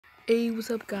Hey,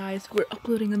 what's up guys? We're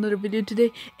uploading another video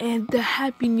today, and the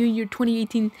Happy New Year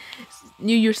 2018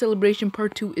 New Year celebration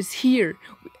part 2 is here.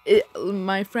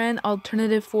 My friend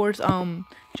Alternative Force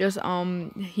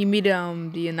he made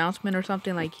the announcement or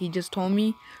something, like he just told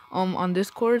me on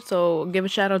Discord, so give a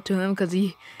shout out to him because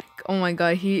oh my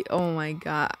god,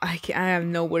 I have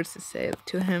no words to say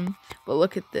to him. But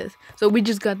look at this. So we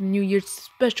just got New Year's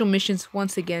special missions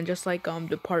once again, just like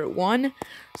the part 1.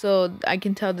 So I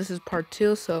can tell this is part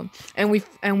 2. So and we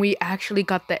actually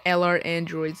got the LR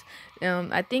androids.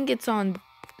 I think it's on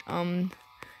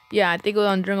yeah, I think it was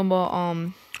on Dragon Ball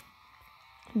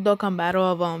Dokkan Battle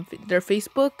of their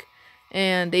Facebook,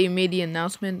 and they made the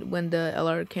announcement when the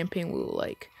LR campaign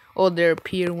will there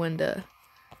appear when the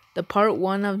part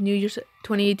 1 of New Year's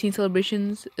 2018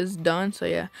 celebrations is done. So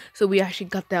yeah, so we actually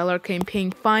got the LR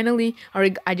campaign finally.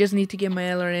 Alright, I just need to get my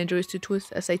LR androids to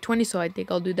twist SA20, so I think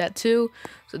I'll do that too.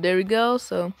 So there we go.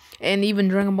 So, and even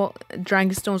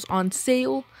Dragon Stone's on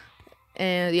sale.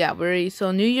 And yeah,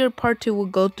 so New Year part 2 will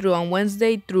go through on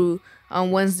Wednesday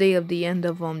of the end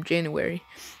of January.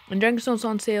 And Dragon Stone's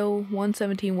on sale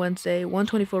 117 Wednesday,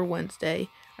 124 Wednesday.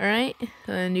 Alright,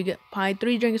 and you get 3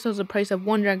 Dragon Stones the price of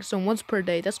 1 Dragon Stone once per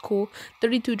day. That's cool.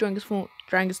 32 Dragon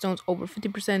Stones over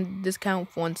 50% discount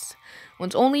once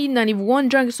only. 91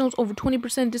 Dragon Stones over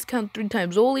 20% discount 3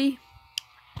 times only.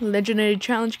 Legendary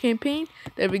challenge campaign.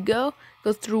 There we go.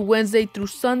 Goes through Wednesday through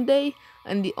Sunday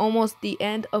and almost the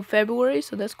end of February.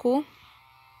 So that's cool.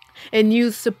 And new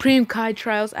Supreme Kai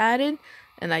trials added.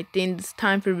 And I think it's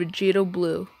time for Vegeta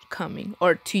Blue coming,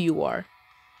 or TUR.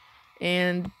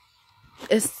 And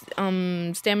it's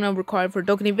stamina required for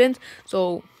Dokkan events,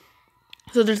 so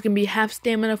there's gonna be half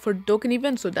stamina for Dokkan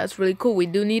events, so that's really cool. We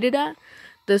do needed that.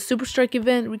 The Super Strike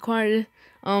event required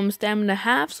stamina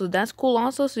half, so that's cool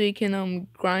also, so you can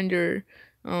grind your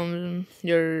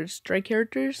strike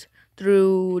characters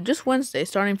through just Wednesday,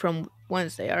 starting from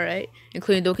Wednesday, alright,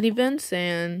 including Dokkan events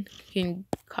and King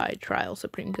Kai trials,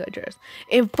 Supreme Kai trials.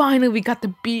 And finally we got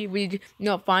the we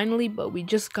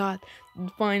just got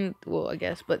well, I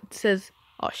guess, but it says,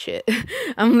 oh shit.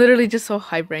 I'm literally just so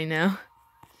hyped right now.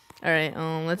 Alright,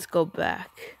 let's go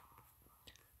back.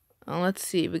 Let's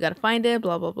see, we gotta find it,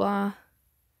 blah blah blah.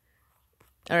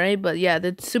 Alright, but yeah,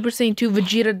 the Super Saiyan 2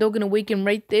 Vegeta Dokkan Awaken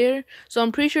right there. So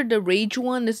I'm pretty sure the Rage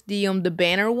one is the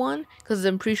banner one, because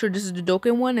I'm pretty sure this is the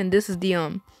Dokkan one, and this is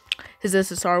the his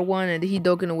SSR one, and he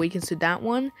Dokkan Awakens to that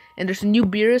one. And there's a new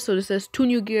Beerus, so it says 2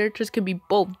 new characters can be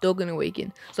both Dokkan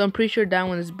Awaken. So I'm pretty sure that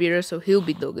one is Beerus, so he'll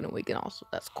be Dokkan Awaken also.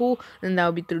 That's cool. And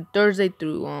that'll be through Thursday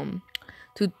through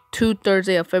to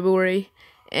Thursday of February.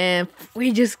 And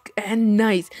we just got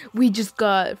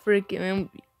freaking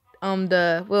it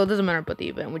doesn't matter about the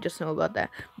event, we just know about that.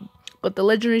 But the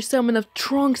legendary summon of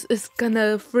Trunks is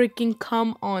gonna freaking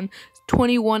come on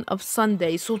 21 of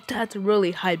Sunday, so that's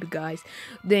really hype, guys.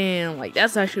 Damn, like,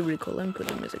 that's actually really cool. Let me put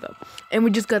the music up. And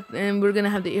we're gonna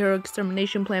have the hero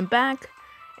extermination plan back,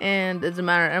 and it doesn't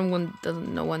matter,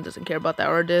 no one doesn't care about that,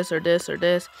 or this or this or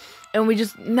this. And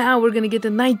now we're gonna get the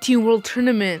 19 World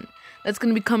Tournament. That's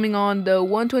gonna be coming on the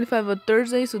 125 of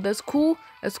Thursday, so that's cool.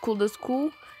 That's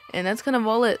cool. And that's kind of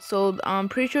all it. So I'm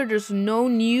pretty sure there's no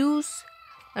news.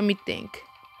 Let me think.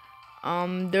 I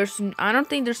don't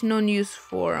think there's no news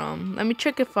for let me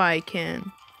check if I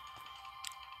can.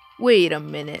 Wait a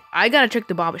minute. I gotta check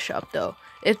the Baba shop though.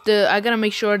 I gotta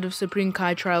make sure the Supreme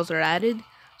Kai trials are added,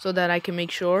 so that I can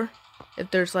make sure if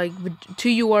there's like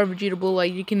 2 UR Vegeta Blue,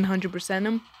 like you can 100%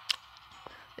 them.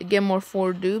 Get more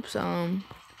 4 dupes. I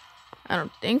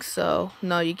don't think so.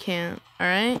 No, you can't.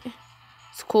 Alright.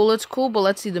 It's cool, but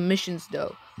let's see the missions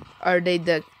though. Are they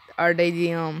the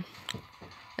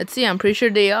let's see, I'm pretty sure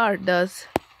they are. It's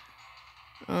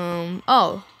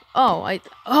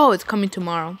coming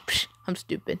tomorrow. Psh, I'm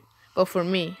stupid. But for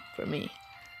me. But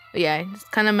yeah, it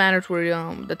kind of matters where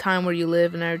the time where you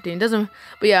live and everything.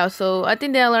 But yeah, so I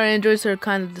think the LR androids are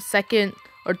kind of the second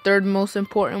or third most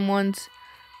important ones.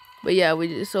 But yeah,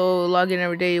 so log in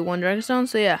every day 1 Dragon Stone.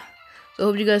 So yeah. So I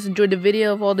hope you guys enjoyed the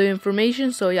video of all the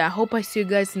information. So yeah, I hope I see you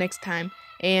guys next time.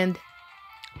 And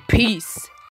peace.